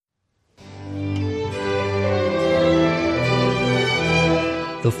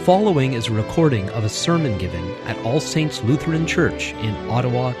following is a recording of a sermon given at All Saints Lutheran Church in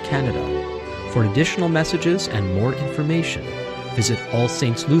Ottawa, Canada. For additional messages and more information, visit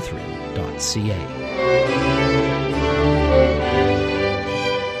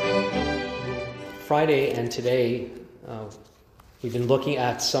allsaintslutheran.ca. Friday and today, we've been looking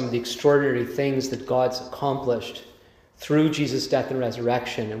at some of the extraordinary things that God's accomplished through Jesus' death and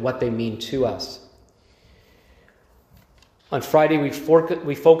resurrection and what they mean to us. On Friday, we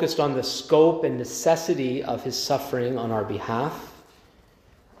focused on the scope and necessity of his suffering on our behalf.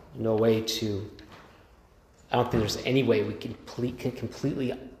 I don't think there's any way we can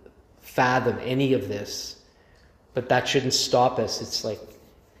completely fathom any of this, but that shouldn't stop us. It's like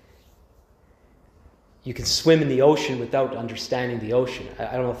you can swim in the ocean without understanding the ocean.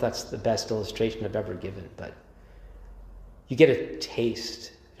 I don't know if that's the best illustration I've ever given, but you get a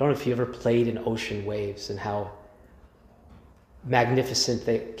taste. I don't know if you ever played in ocean waves and how magnificent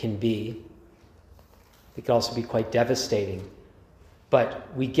they can be. They can also be quite devastating.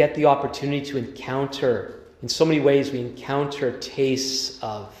 But we get the opportunity to encounter, in so many ways, we encounter tastes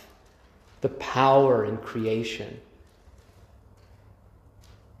of the power in creation.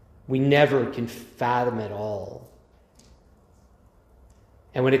 We never can fathom it all.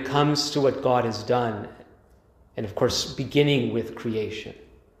 And when it comes to what God has done, and of course beginning with creation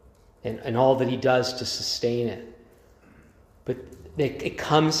and all that he does to sustain it, but it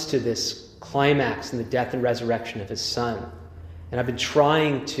comes to this climax in the death and resurrection of his Son. And I've been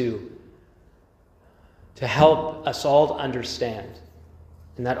trying to help us all to understand,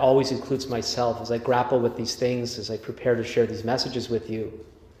 and that always includes myself as I grapple with these things, as I prepare to share these messages with you.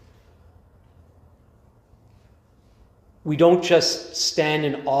 We don't just stand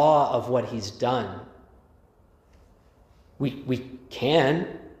in awe of what he's done. We can,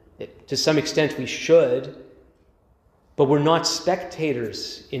 to some extent we should, but we're not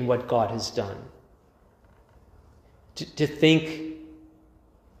spectators in what God has done. To think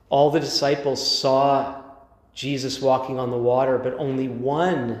all the disciples saw Jesus walking on the water, but only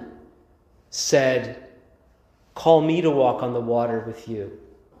one said, "Call me to walk on the water with you,"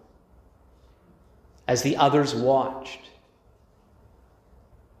 as the others watched.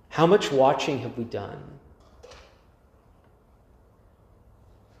 How much watching have we done?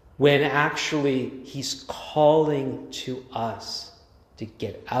 When actually he's calling to us to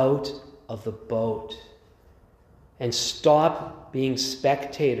get out of the boat and stop being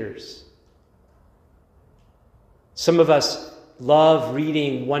spectators. Some of us love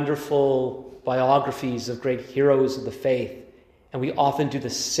reading wonderful biographies of great heroes of the faith, and we often do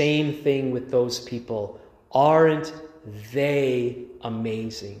the same thing with those people. Aren't they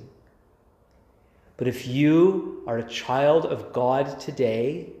amazing? But if you are a child of God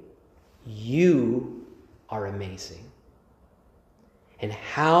today, you are amazing. And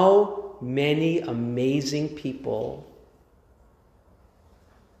how many amazing people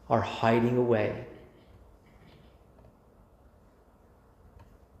are hiding away?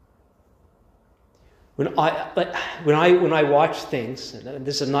 When I watch things, and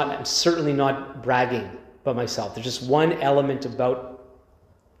this is not, I'm certainly not bragging about myself. There's just one element about,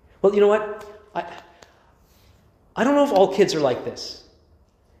 well, you know what? I don't know if all kids are like this.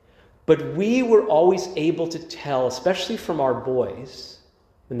 But we were always able to tell, especially from our boys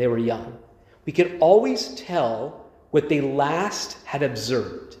when they were young, we could always tell what they last had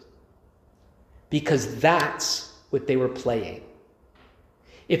observed because that's what they were playing.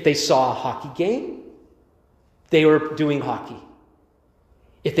 If they saw a hockey game, they were doing hockey.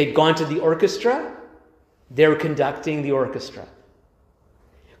 If they'd gone to the orchestra, they were conducting the orchestra.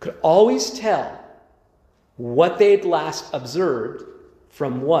 Could always tell what they had last observed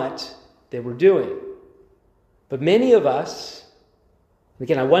from what they were doing. But many of us,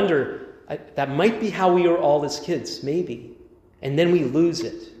 again, I wonder, that might be how we are all as kids, maybe. And then we lose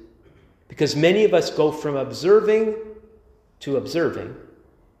it. Because many of us go from observing to observing,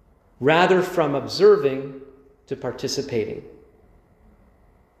 rather from observing to participating.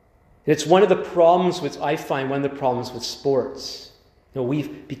 And it's one of the problems which I find, one of the problems with sports. You know,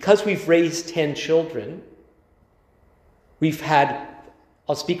 because we've raised 10 children, we've had,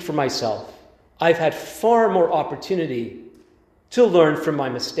 I'll speak for myself, I've had far more opportunity to learn from my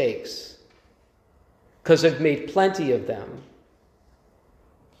mistakes because I've made plenty of them.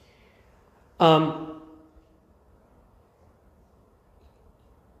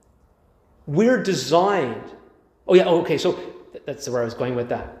 We're designed, so that's where I was going with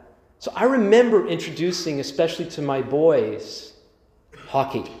that. So I remember introducing, especially to my boys,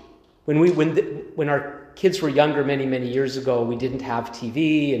 hockey. When our kids were younger many, many years ago, we didn't have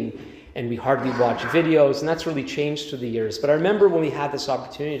TV, and we hardly watch videos, and that's really changed through the years. But I remember when we had this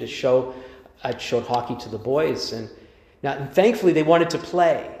opportunity to show, I showed hockey to the boys, and thankfully they wanted to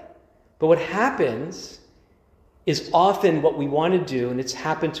play. But what happens is often what we want to do, and it's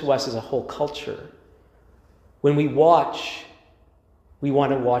happened to us as a whole culture, when we watch, we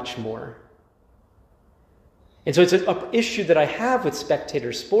want to watch more. And so it's an issue that I have with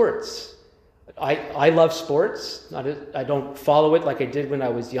spectator sports. I love sports. I don't follow it like I did when I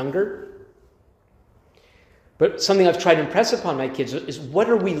was younger. But something I've tried to impress upon my kids is, what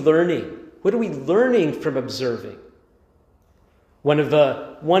are we learning? What are we learning from observing? One of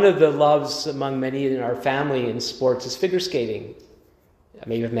the loves among many in our family in sports is figure skating. I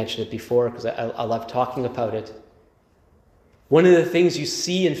may have mentioned it before because I love talking about it. One of the things you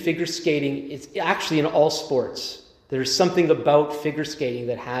see in figure skating is actually in all sports. There's something about figure skating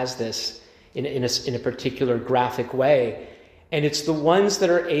that has this in a particular graphic way. And it's the ones that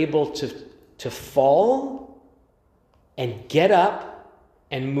are able to fall and get up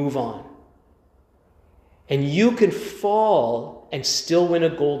and move on. And you can fall and still win a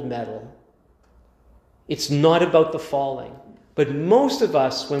gold medal. It's not about the falling. But most of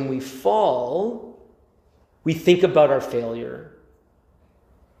us, when we fall, we think about our failure.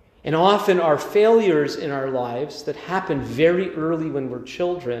 And often our failures in our lives that happen very early when we're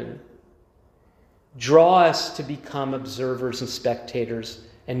children draw us to become observers and spectators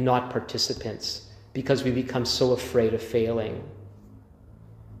and not participants because we become so afraid of failing.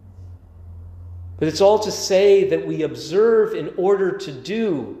 But it's all to say that we observe in order to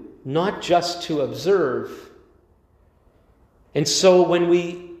do, not just to observe. And so when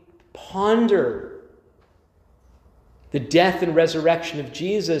we ponder the death and resurrection of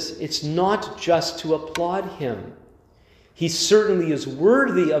Jesus, it's not just to applaud him. He certainly is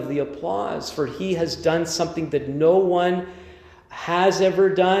worthy of the applause, for he has done something that no one has ever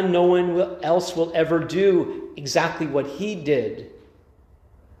done, no one else will ever do exactly what he did.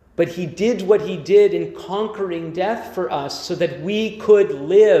 But he did what he did in conquering death for us so that we could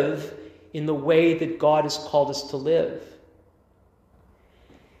live in the way that God has called us to live.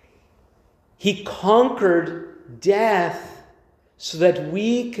 He conquered death so that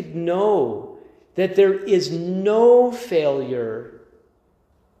we could know that there is no failure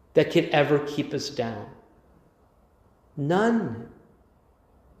that can ever keep us down. None.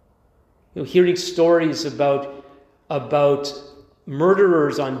 Hearing stories about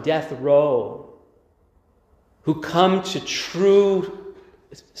murderers on death row who come to true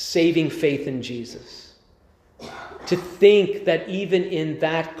saving faith in Jesus. To think that even in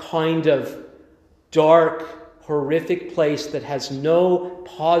that kind of dark, horrific place that has no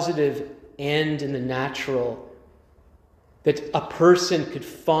positive end in the natural, that a person could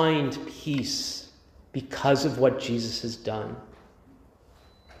find peace because of what Jesus has done.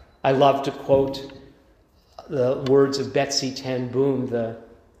 I love to quote the words of Betsy Ten Boom, the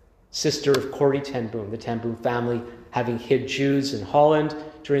sister of Corrie Ten Boom, the Ten Boom family having hid Jews in Holland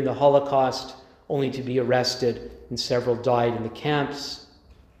during the Holocaust, only to be arrested, and several died in the camps.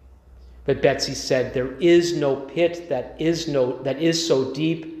 But Betsy said, "There is no pit that is so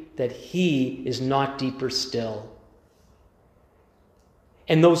deep that he is not deeper still."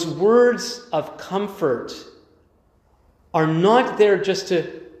 And those words of comfort are not there just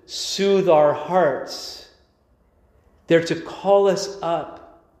to soothe our hearts. They're to call us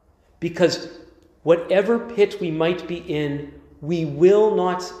up, because whatever pit we might be in, we will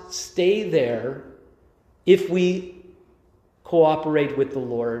not stay there if we cooperate with the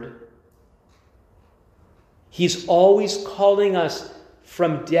Lord. He's always calling us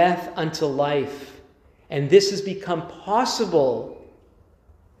from death unto life. And this has become possible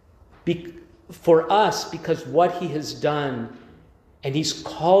for us because what he has done. And he's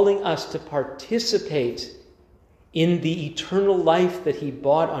calling us to participate in the eternal life that he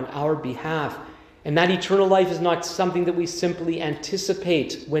bought on our behalf. And that eternal life is not something that we simply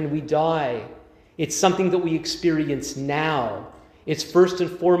anticipate when we die. It's something that we experience now. It's first and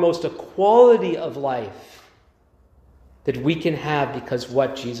foremost a quality of life that we can have because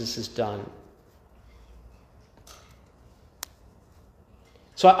what Jesus has done.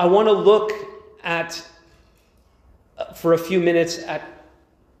 So I want to look at, for a few minutes, at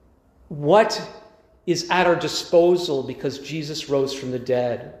what is at our disposal because Jesus rose from the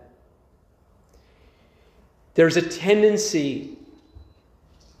dead. There's a tendency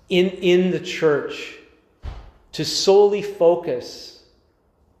in the church to solely focus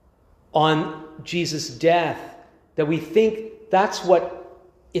on Jesus' death, that we think that's what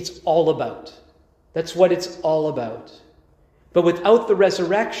it's all about. That's what it's all about. But without the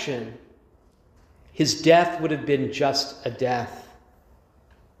resurrection, his death would have been just a death.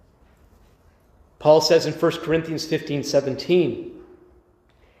 Paul says in 1 Corinthians 15:17,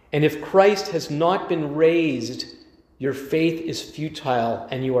 "And if Christ has not been raised, your faith is futile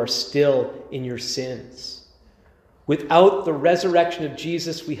and you are still in your sins." Without the resurrection of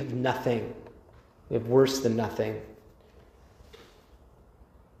Jesus, we have nothing. We have worse than nothing.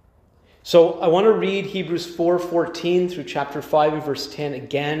 So I want to read Hebrews 4:14 through chapter 5 and verse 10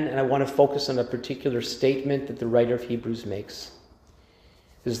 again, and I want to focus on a particular statement that the writer of Hebrews makes.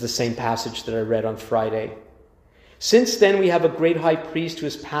 This is the same passage that I read on Friday. "Since then we have a great high priest who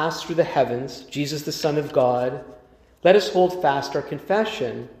has passed through the heavens, Jesus the Son of God, let us hold fast our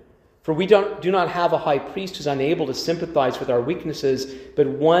confession. For we do not have a high priest who is unable to sympathize with our weaknesses, but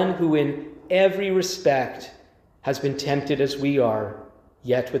one who in every respect has been tempted as we are,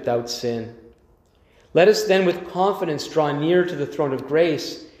 yet without sin. Let us then with confidence draw near to the throne of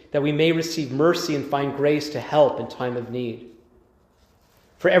grace, that we may receive mercy and find grace to help in time of need.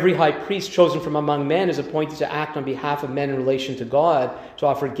 For every high priest chosen from among men is appointed to act on behalf of men in relation to God, to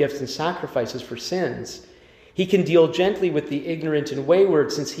offer gifts and sacrifices for sins. He can deal gently with the ignorant and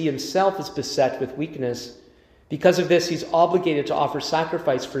wayward, since he himself is beset with weakness. Because of this, he's obligated to offer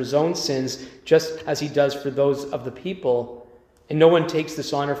sacrifice for his own sins, just as he does for those of the people. And no one takes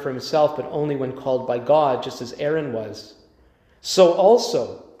this honor for himself, but only when called by God, just as Aaron was. So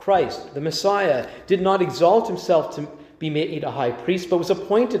also Christ, the Messiah, did not exalt himself to be made a high priest, but was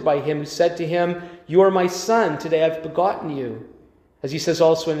appointed by him who said to him, 'You are my son, today I've begotten you.' As he says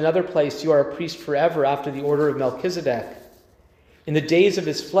also in another place, 'You are a priest forever after the order of Melchizedek.' In the days of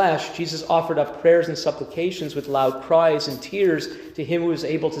his flesh, Jesus offered up prayers and supplications with loud cries and tears to him who was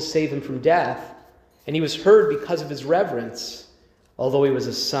able to save him from death. And he was heard because of his reverence. Although he was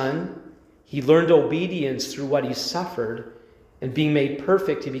a son, he learned obedience through what he suffered, and being made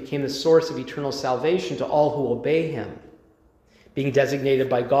perfect, he became the source of eternal salvation to all who obey him, being designated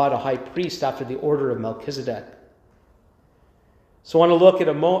by God a high priest after the order of Melchizedek." So I want to look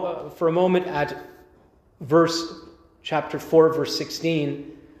at for a moment at chapter 4, verse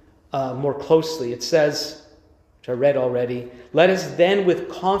 16 more closely. It says, which I read already, "Let us then with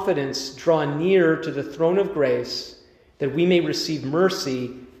confidence draw near to the throne of grace, that we may receive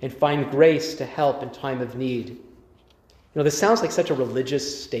mercy and find grace to help in time of need." You know, this sounds like such a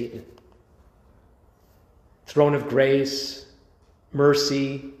religious statement. Throne of grace,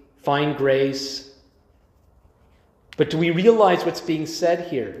 mercy, find grace. But do we realize what's being said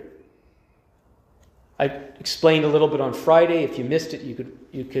here? I explained a little bit on Friday. If you missed it,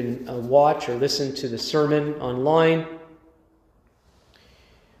 you can watch or listen to the sermon online.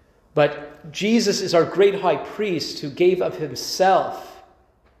 But Jesus is our great high priest who gave of himself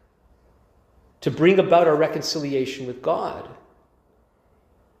to bring about our reconciliation with God.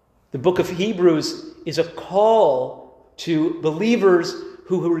 The book of Hebrews is a call to believers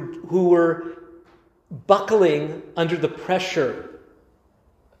who were buckling under the pressure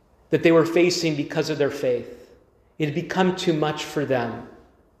that they were facing because of their faith. It had become too much for them.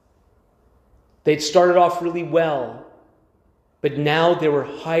 They'd started off really well, but now they were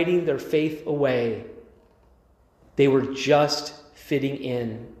hiding their faith away. They were just fitting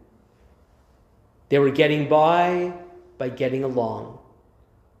in. They were getting by getting along.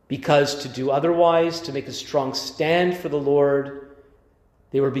 Because to do otherwise, to make a strong stand for the Lord,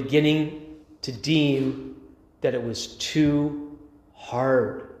 they were beginning to deem that it was too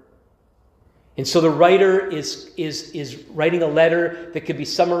hard. And so the writer is writing a letter that could be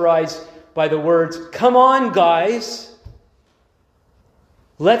summarized by the words, "Come on, guys.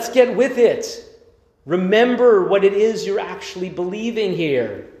 Let's get with it. Remember what it is you're actually believing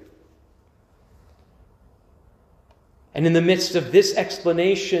here." And in the midst of this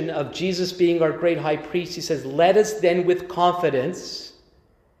explanation of Jesus being our great high priest, he says, "Let us then with confidence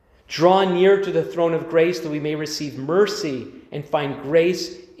draw near to the throne of grace, that we may receive mercy and find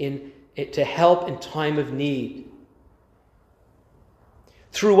grace to help in time of need."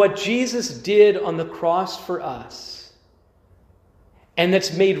 Through what Jesus did on the cross for us, and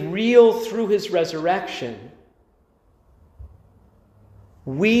that's made real through his resurrection,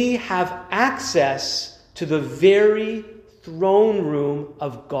 we have access to the very throne room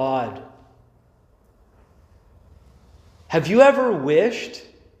of God. Have you ever wished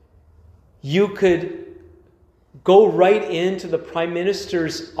you could go right into the Prime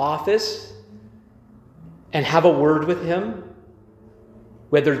Minister's office and have a word with him?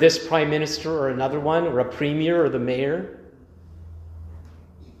 Whether this Prime Minister or another one, or a Premier or the Mayor?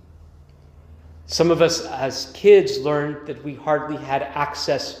 Some of us as kids learned that we hardly had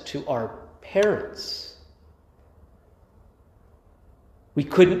access to our parents. You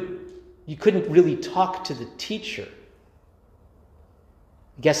couldn't really talk to the teacher.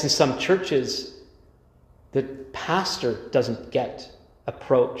 I guess in some churches the pastor doesn't get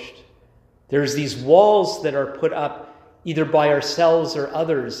approached. There's these walls that are put up either by ourselves or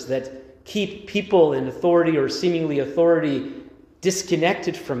others that keep people in authority or seemingly authority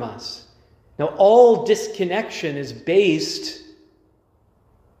disconnected from us. Now, all disconnection is based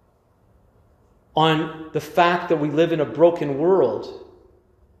on the fact that we live in a broken world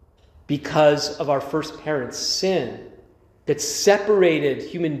because of our first parents' sin that separated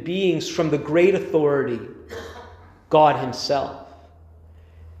human beings from the great authority, God himself.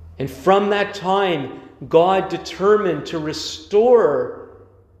 And from that time, God determined to restore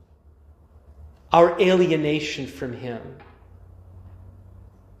our alienation from him.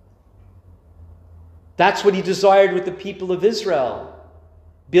 That's what he desired with the people of Israel,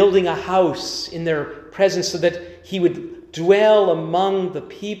 building a house in their presence so that he would dwell among the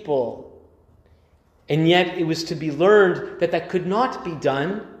people. And yet it was to be learned that that could not be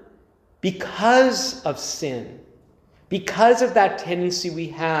done because of sin, because of that tendency we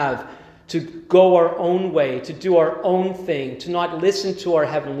have to go our own way, to do our own thing, to not listen to our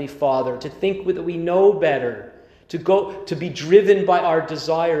Heavenly Father, to think that we know better, to be driven by our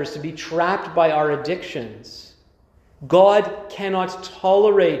desires, to be trapped by our addictions. God cannot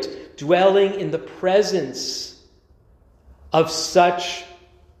tolerate dwelling in the presence of such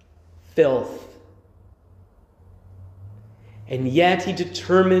filth. And yet he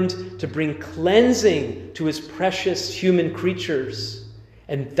determined to bring cleansing to his precious human creatures.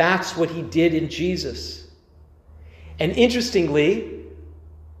 And that's what he did in Jesus. And interestingly,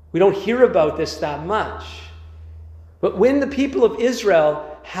 we don't hear about this that much. But when the people of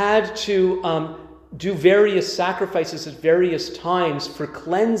Israel had to do various sacrifices at various times for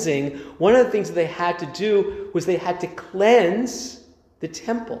cleansing, one of the things that they had to do was they had to cleanse the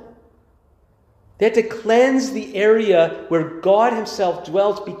temple. They had to cleanse the area where God himself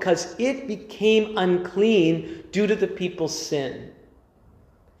dwelt because it became unclean due to the people's sin.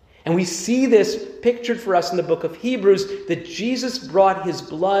 And we see this pictured for us in the book of Hebrews, that Jesus brought his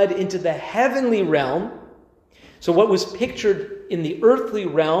blood into the heavenly realm. So what was pictured in the earthly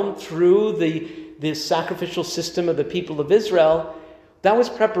realm through the sacrificial system of the people of Israel, that was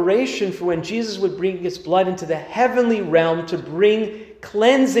preparation for when Jesus would bring his blood into the heavenly realm to bring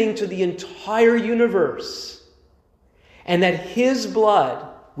cleansing to the entire universe. And that his blood,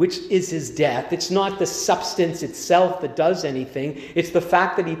 which is his death, it's not the substance itself that does anything, it's the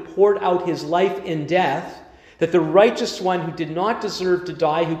fact that he poured out his life in death, that the righteous one who did not deserve to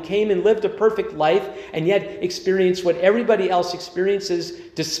die, who came and lived a perfect life and yet experienced what everybody else experiences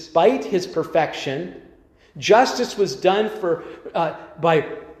despite his perfection, justice was done by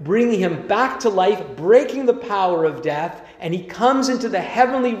bringing him back to life, breaking the power of death, and he comes into the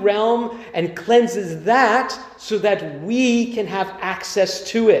heavenly realm and cleanses that so that we can have access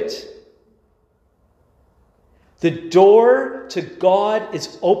to it. The door to God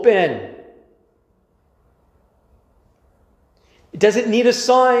is open. It doesn't need a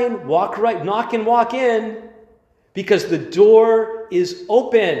sign, walk right, knock and walk in, because the door is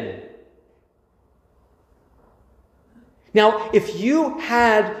open. Now, if you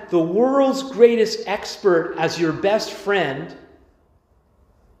had the world's greatest expert as your best friend,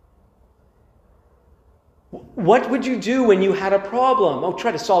 what would you do when you had a problem? Oh,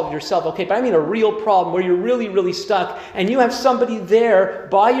 try to solve it yourself. Okay, but I mean a real problem where you're really, really stuck, and you have somebody there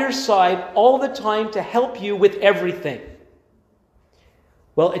by your side all the time to help you with everything.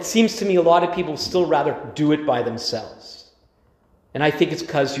 Well, it seems to me a lot of people still rather do it by themselves. And I think it's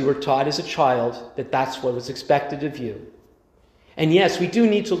because you were taught as a child that that's what was expected of you. And yes, we do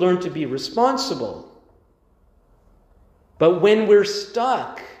need to learn to be responsible. But when we're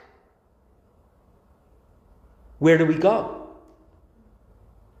stuck, where do we go?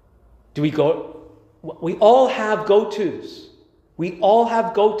 Do we go? We all have go-tos. We all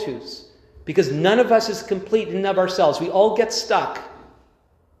have go-tos. Because none of us is complete in and of ourselves. We all get stuck.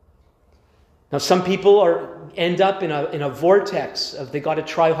 Now, some people end up in a vortex of they got to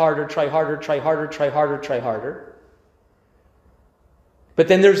try harder, try harder, try harder, try harder, try harder. But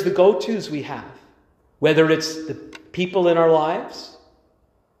then there's the go-tos we have, whether it's the people in our lives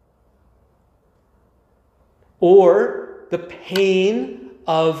or the pain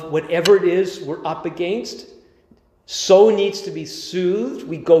of whatever it is we're up against. So needs to be soothed.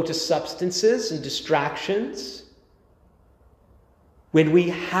 We go to substances and distractions. When we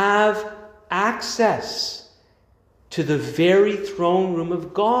have access to the very throne room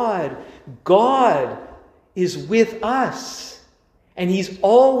of God, God is with us. And he's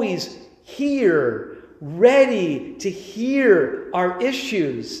always here, ready to hear our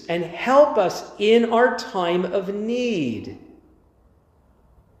issues and help us in our time of need.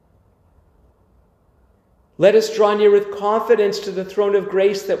 Let us draw near with confidence to the throne of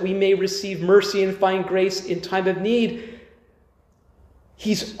grace that we may receive mercy and find grace in time of need.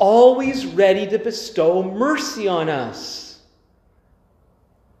 He's always ready to bestow mercy on us.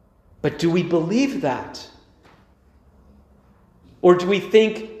 But do we believe that? Or do we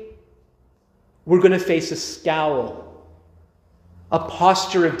think we're going to face a scowl, a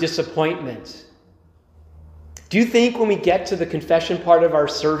posture of disappointment? Do you think when we get to the confession part of our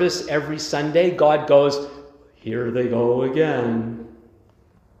service every Sunday, God goes, "Here they go again.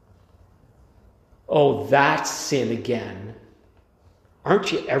 Oh, that sin again.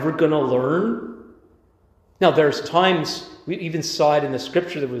 Aren't you ever going to learn?" Now, there's times, we even saw it in the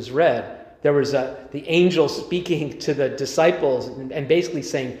scripture that was read, there was the angel speaking to the disciples and basically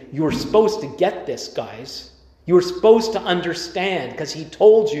saying, "You were supposed to get this, guys. You were supposed to understand because he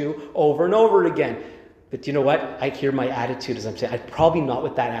told you over and over again." But you know what? I hear my attitude as I'm saying, I'm probably not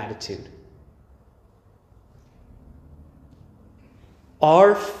with that attitude.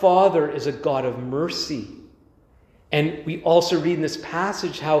 Our Father is a God of mercy. And we also read in this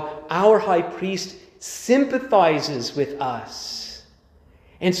passage how our high priest sympathizes with us.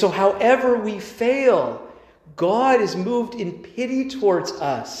 And so however we fail, God is moved in pity towards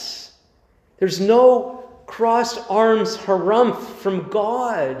us. There's no crossed arms harumph from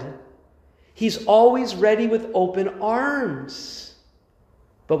God. He's always ready with open arms.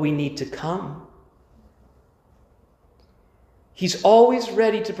 But we need to come. He's always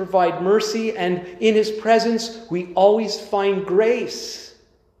ready to provide mercy, and in his presence we always find grace.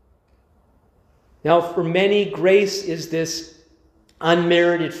 Now, for many, grace is this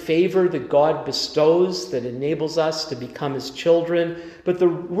unmerited favor that God bestows that enables us to become his children. But the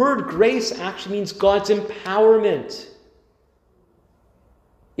word grace actually means God's empowerment.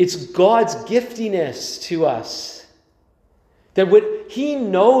 It's God's giftiness to us. That he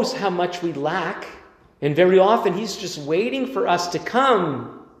knows how much we lack, and very often he's just waiting for us to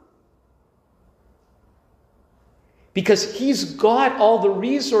come. Because he's got all the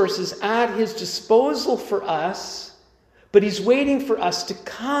resources at his disposal for us, but he's waiting for us to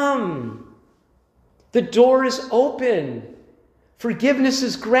come. The door is open. Forgiveness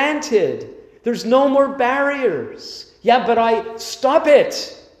is granted. There's no more barriers. Yeah, but I stop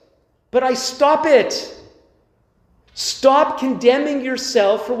it. Stop condemning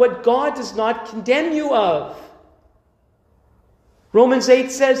yourself for what God does not condemn you of. Romans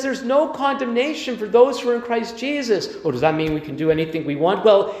 8 says there's no condemnation for those who are in Christ Jesus. Oh, does that mean we can do anything we want?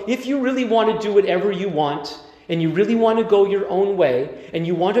 Well, if you really want to do whatever you want, and you really want to go your own way, and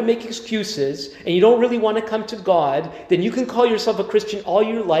you want to make excuses, and you don't really want to come to God, then you can call yourself a Christian all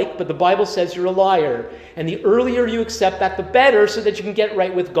you like, but the Bible says you're a liar. And the earlier you accept that, the better, so that you can get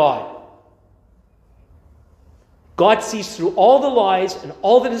right with God. God sees through all the lies and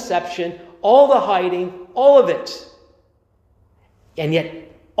all the deception, all the hiding, all of it. And yet,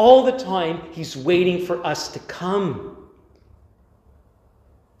 all the time, he's waiting for us to come.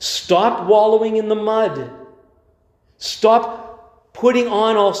 Stop wallowing in the mud. Stop putting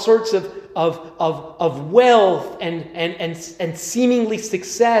on all sorts of wealth and seemingly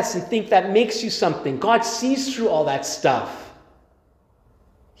success and think that makes you something. God sees through all that stuff.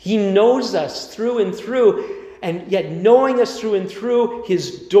 He knows us through and through. And yet, knowing us through and through,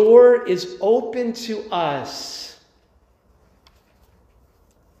 his door is open to us.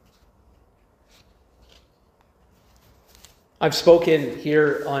 I've spoken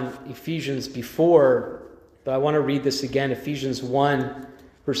here on Ephesians before, but I want to read this again. Ephesians 1,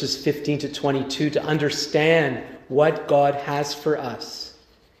 verses 15 to 22, to understand what God has for us.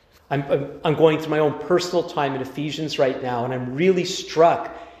 I'm going through my own personal time in Ephesians right now, and I'm really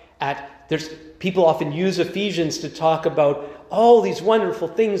struck at people often use Ephesians to talk about all these wonderful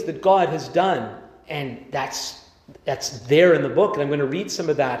things that God has done. And that's there in the book, and I'm going to read some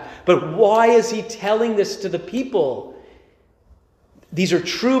of that. But why is he telling this to the people? These are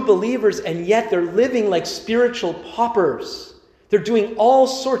true believers, and yet they're living like spiritual paupers. They're doing all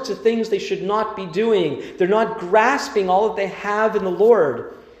sorts of things they should not be doing. They're not grasping all that they have in the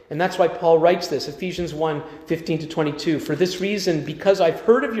Lord. And that's why Paul writes this, Ephesians 1, 15 to 22. For this reason, because I've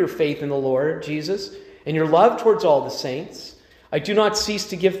heard of your faith in the Lord Jesus and your love towards all the saints, I do not cease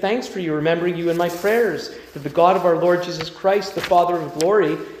to give thanks for you, remembering you in my prayers, that the God of our Lord Jesus Christ, the Father of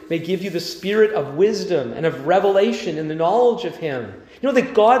glory, may give you the spirit of wisdom and of revelation in the knowledge of him. You know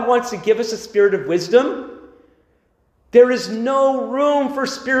that God wants to give us a spirit of wisdom? There is no room for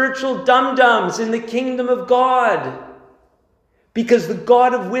spiritual dum-dums in the kingdom of God. Because the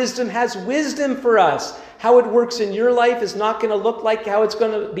God of wisdom has wisdom for us. How it works in your life is not going to look like how it's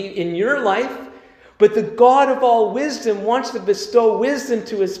going to be in your life. But the God of all wisdom wants to bestow wisdom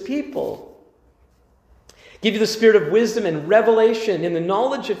to his people. Give you the spirit of wisdom and revelation in the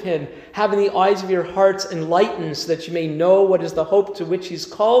knowledge of him, having the eyes of your hearts enlightened, so that you may know what is the hope to which he's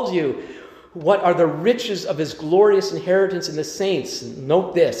called you. What are the riches of his glorious inheritance in the saints? And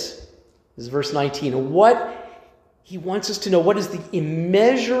note this. This is verse 19. And what he wants us to know, what is the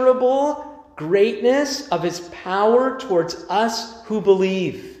immeasurable greatness of his power towards us who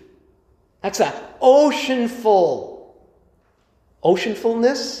believe? That's that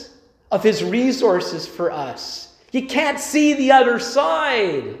oceanfulness of his resources for us. You can't see the other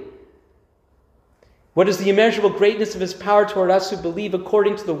side. What is the immeasurable greatness of his power toward us who believe,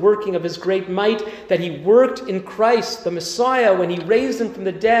 according to the working of his great might, that he worked in Christ, the Messiah, when he raised him from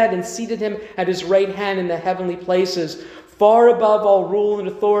the dead and seated him at his right hand in the heavenly places, far above all rule and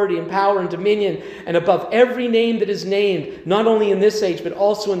authority and power and dominion, and above every name that is named, not only in this age, but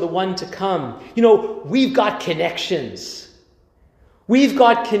also in the one to come. You know, we've got connections. We've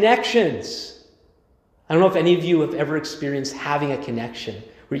got connections. I don't know if any of you have ever experienced having a connection,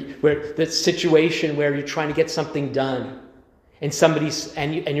 where that situation where you're trying to get something done, and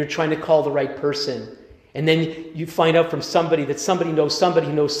you're trying to call the right person, and then you find out from somebody that somebody knows somebody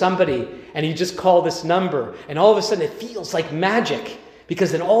who knows somebody, and you just call this number, and all of a sudden it feels like magic,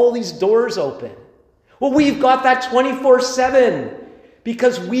 because then all these doors open. Well, we've got that 24/7,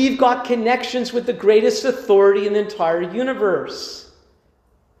 because we've got connections with the greatest authority in the entire universe.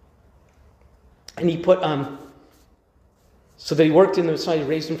 And he put, so that he worked in the Messiah,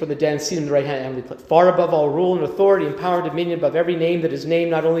 raised him from the dead, and seated him in the right hand, and put far above all rule and authority and power and dominion, above every name that is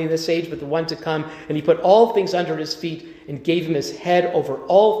named, not only in this age, but the one to come. And he put all things under his feet, and gave him his head over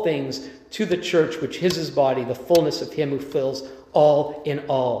all things to the church, which is his body, the fullness of him who fills all in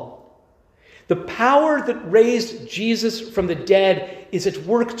all. The power that raised Jesus from the dead is at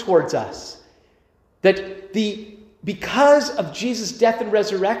work towards us. Because of Jesus' death and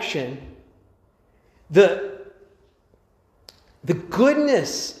resurrection, the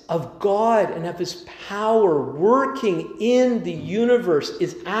goodness of God and of his power working in the universe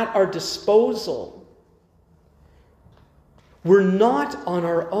is at our disposal. We're not on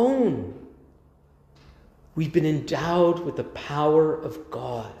our own. We've been endowed with the power of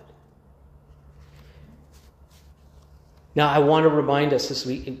God. Now, I want to remind us as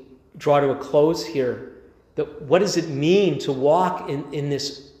we draw to a close here, that what does it mean to walk in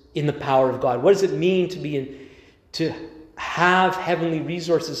the power of God? What does it mean to have heavenly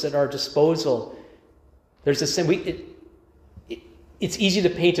resources at our disposal? There's it's easy to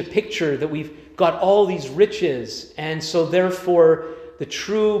paint a picture that we've got all these riches, and so therefore the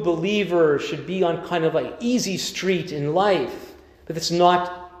true believer should be on kind of an easy street in life. But that's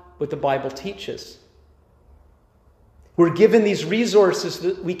not what the Bible teaches. We're given these resources so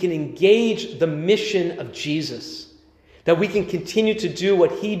that we can engage the mission of Jesus, that we can continue to do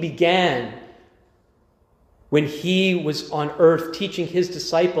what he began when he was on earth, teaching his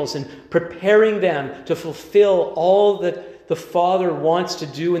disciples and preparing them to fulfill all that the Father wants to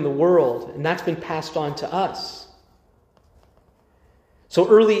do in the world. And that's been passed on to us. So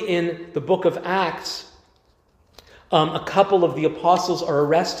early in the book of Acts, a couple of the apostles are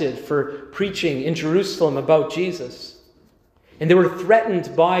arrested for preaching in Jerusalem about Jesus. And they were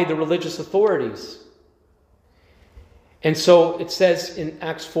threatened by the religious authorities. And so it says in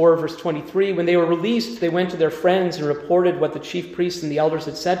Acts 4, verse 23, when they were released, they went to their friends and reported what the chief priests and the elders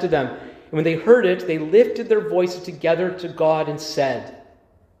had said to them. And when they heard it, they lifted their voices together to God and said,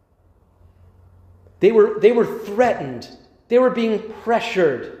 they were threatened. They were being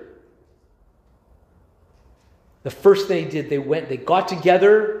pressured. The first thing they did, they got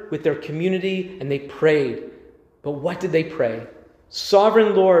together with their community and they prayed. But what did they pray?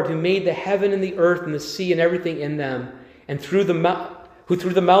 Sovereign Lord, who made the heaven and the earth and the sea and everything in them, and who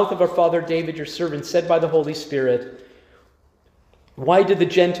through the mouth of our father David, your servant, said by the Holy Spirit, why did the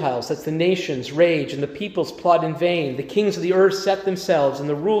Gentiles, that's the nations, rage, and the peoples plot in vain? The kings of the earth set themselves, and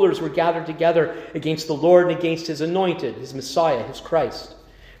the rulers were gathered together against the Lord and against his anointed, his Messiah, his Christ.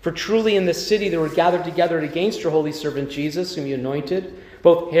 For truly in this city they were gathered together against your holy servant Jesus, whom you anointed,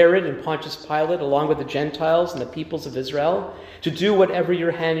 both Herod and Pontius Pilate, along with the Gentiles and the peoples of Israel, to do whatever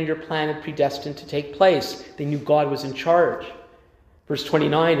your hand and your plan had predestined to take place. They knew God was in charge. Verse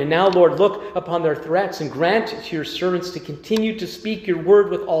 29, and now, Lord, look upon their threats and grant to your servants to continue to speak your word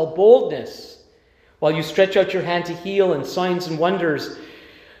with all boldness, while you stretch out your hand to heal, and signs and wonders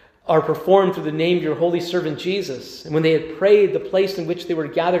are performed through the name of your holy servant Jesus. And when they had prayed, the place in which they were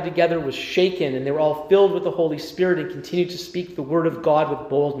gathered together was shaken, and they were all filled with the Holy Spirit and continued to speak the word of God with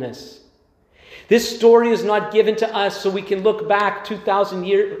boldness. This story is not given to us so we can look back 2,000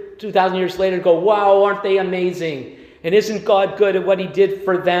 years later and go, wow, aren't they amazing? And isn't God good at what he did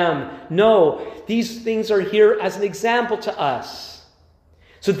for them? No, these things are here as an example to us.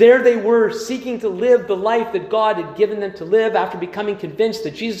 So there they were, seeking to live the life that God had given them to live after becoming convinced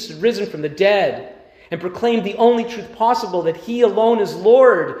that Jesus had risen from the dead and proclaimed the only truth possible, that he alone is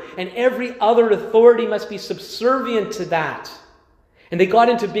Lord, and every other authority must be subservient to that. And they got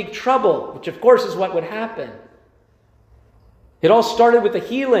into big trouble, which of course is what would happen. It all started with a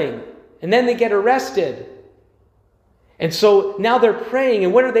healing, and then they get arrested. And so now they're praying,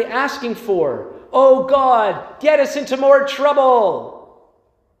 and what are they asking for? Oh God, get us into more trouble.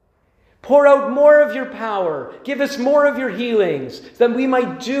 Pour out more of your power. Give us more of your healings, so that we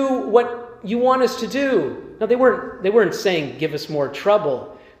might do what you want us to do. Now, they weren't saying give us more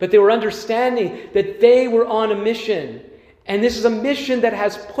trouble, but they were understanding that they were on a mission. And this is a mission that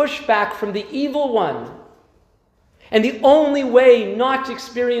has pushback from the evil one. And the only way not to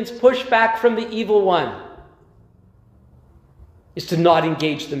experience pushback from the evil one is to not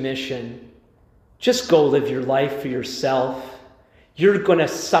engage the mission. Just go live your life for yourself. You're going to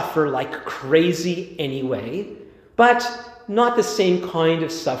suffer like crazy anyway, but not the same kind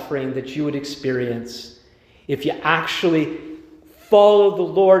of suffering that you would experience if you actually follow the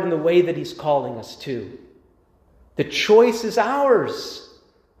Lord in the way that he's calling us to. The choice is ours.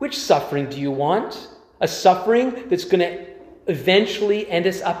 Which suffering do you want? A suffering that's going to eventually end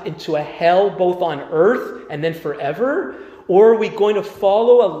us up into a hell, both on earth and then forever? Or are we going to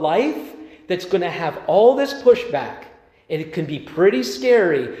follow a life that's going to have all this pushback? And it can be pretty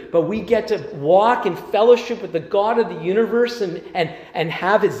scary, but we get to walk in fellowship with the God of the universe and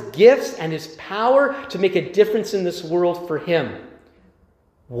have his gifts and his power to make a difference in this world for him.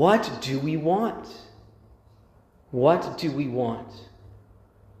 What do we want? What do we want?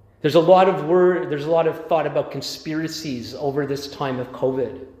 There's a lot of thought about conspiracies over this time of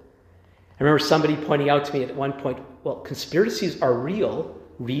COVID. I remember somebody pointing out to me at one point, well, conspiracies are real.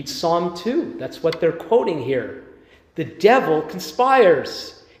 Read Psalm 2. That's what they're quoting here. The devil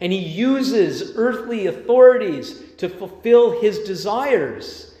conspires, and he uses earthly authorities to fulfill his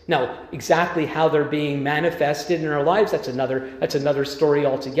desires. Now, exactly how they're being manifested in our lives, that's another story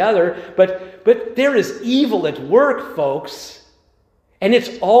altogether. But there is evil at work, folks, and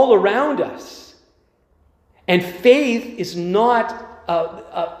it's all around us. And faith is not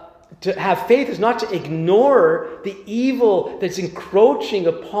to have faith is not to ignore the evil that's encroaching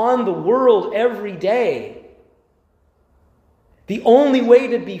upon the world every day. The only way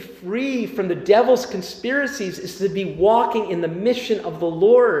to be free from the devil's conspiracies is to be walking in the mission of the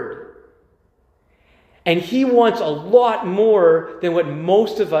Lord. And he wants a lot more than what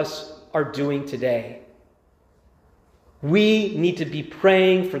most of us are doing today. We need to be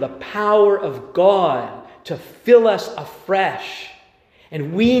praying for the power of God to fill us afresh.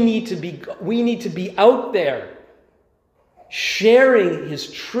 And we need to be out there sharing his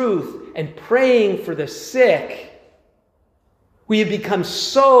truth and praying for the sick. We have become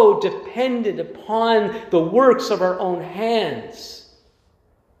so dependent upon the works of our own hands.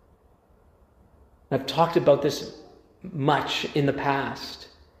 I've talked about this much in the past.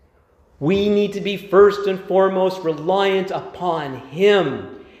 We need to be first and foremost reliant upon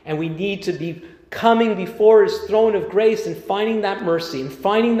him. And we need to be coming before his throne of grace and finding that mercy and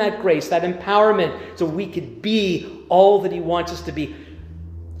finding that grace, that empowerment, so we could be all that he wants us to be.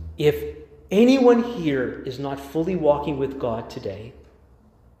 If anyone here is not fully walking with God today,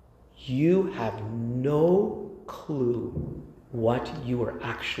 you have no clue what you are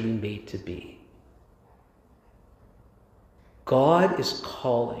actually made to be. God is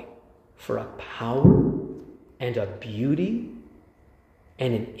calling for a power and a beauty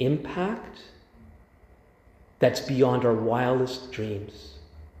and an impact that's beyond our wildest dreams.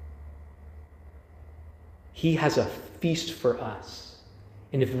 He has a feast for us.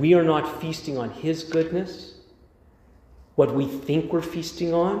 And if we are not feasting on his goodness, what we think we're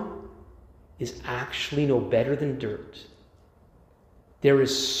feasting on is actually no better than dirt. There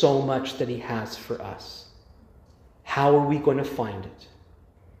is so much that he has for us. How are we going to find it?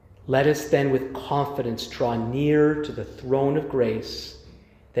 Let us then with confidence draw near to the throne of grace,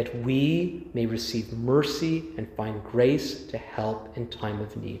 that we may receive mercy and find grace to help in time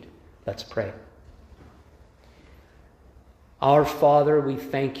of need. Let's pray. Our Father, we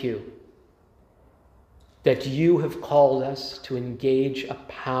thank you that you have called us to engage a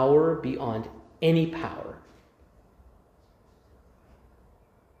power beyond any power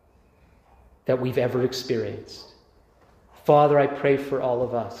that we've ever experienced. Father, I pray for all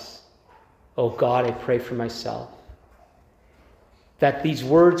of us. Oh God, I pray for myself, that these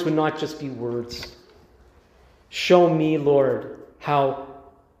words would not just be words. Show me, Lord, how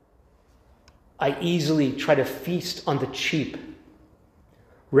I easily try to feast on the cheap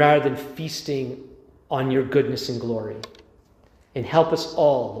rather than feasting on your goodness and glory. And help us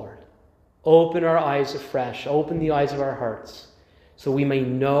all, Lord. Open our eyes afresh. Open the eyes of our hearts so we may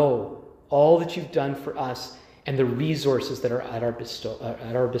know all that you've done for us and the resources that are at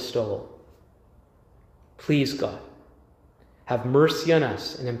our bestowal. Please, God, have mercy on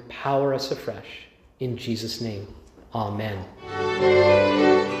us and empower us afresh. In Jesus' name, amen.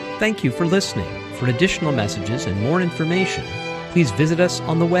 Thank you for listening. For additional messages and more information, please visit us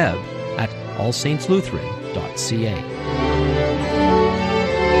on the web at allsaintslutheran.ca.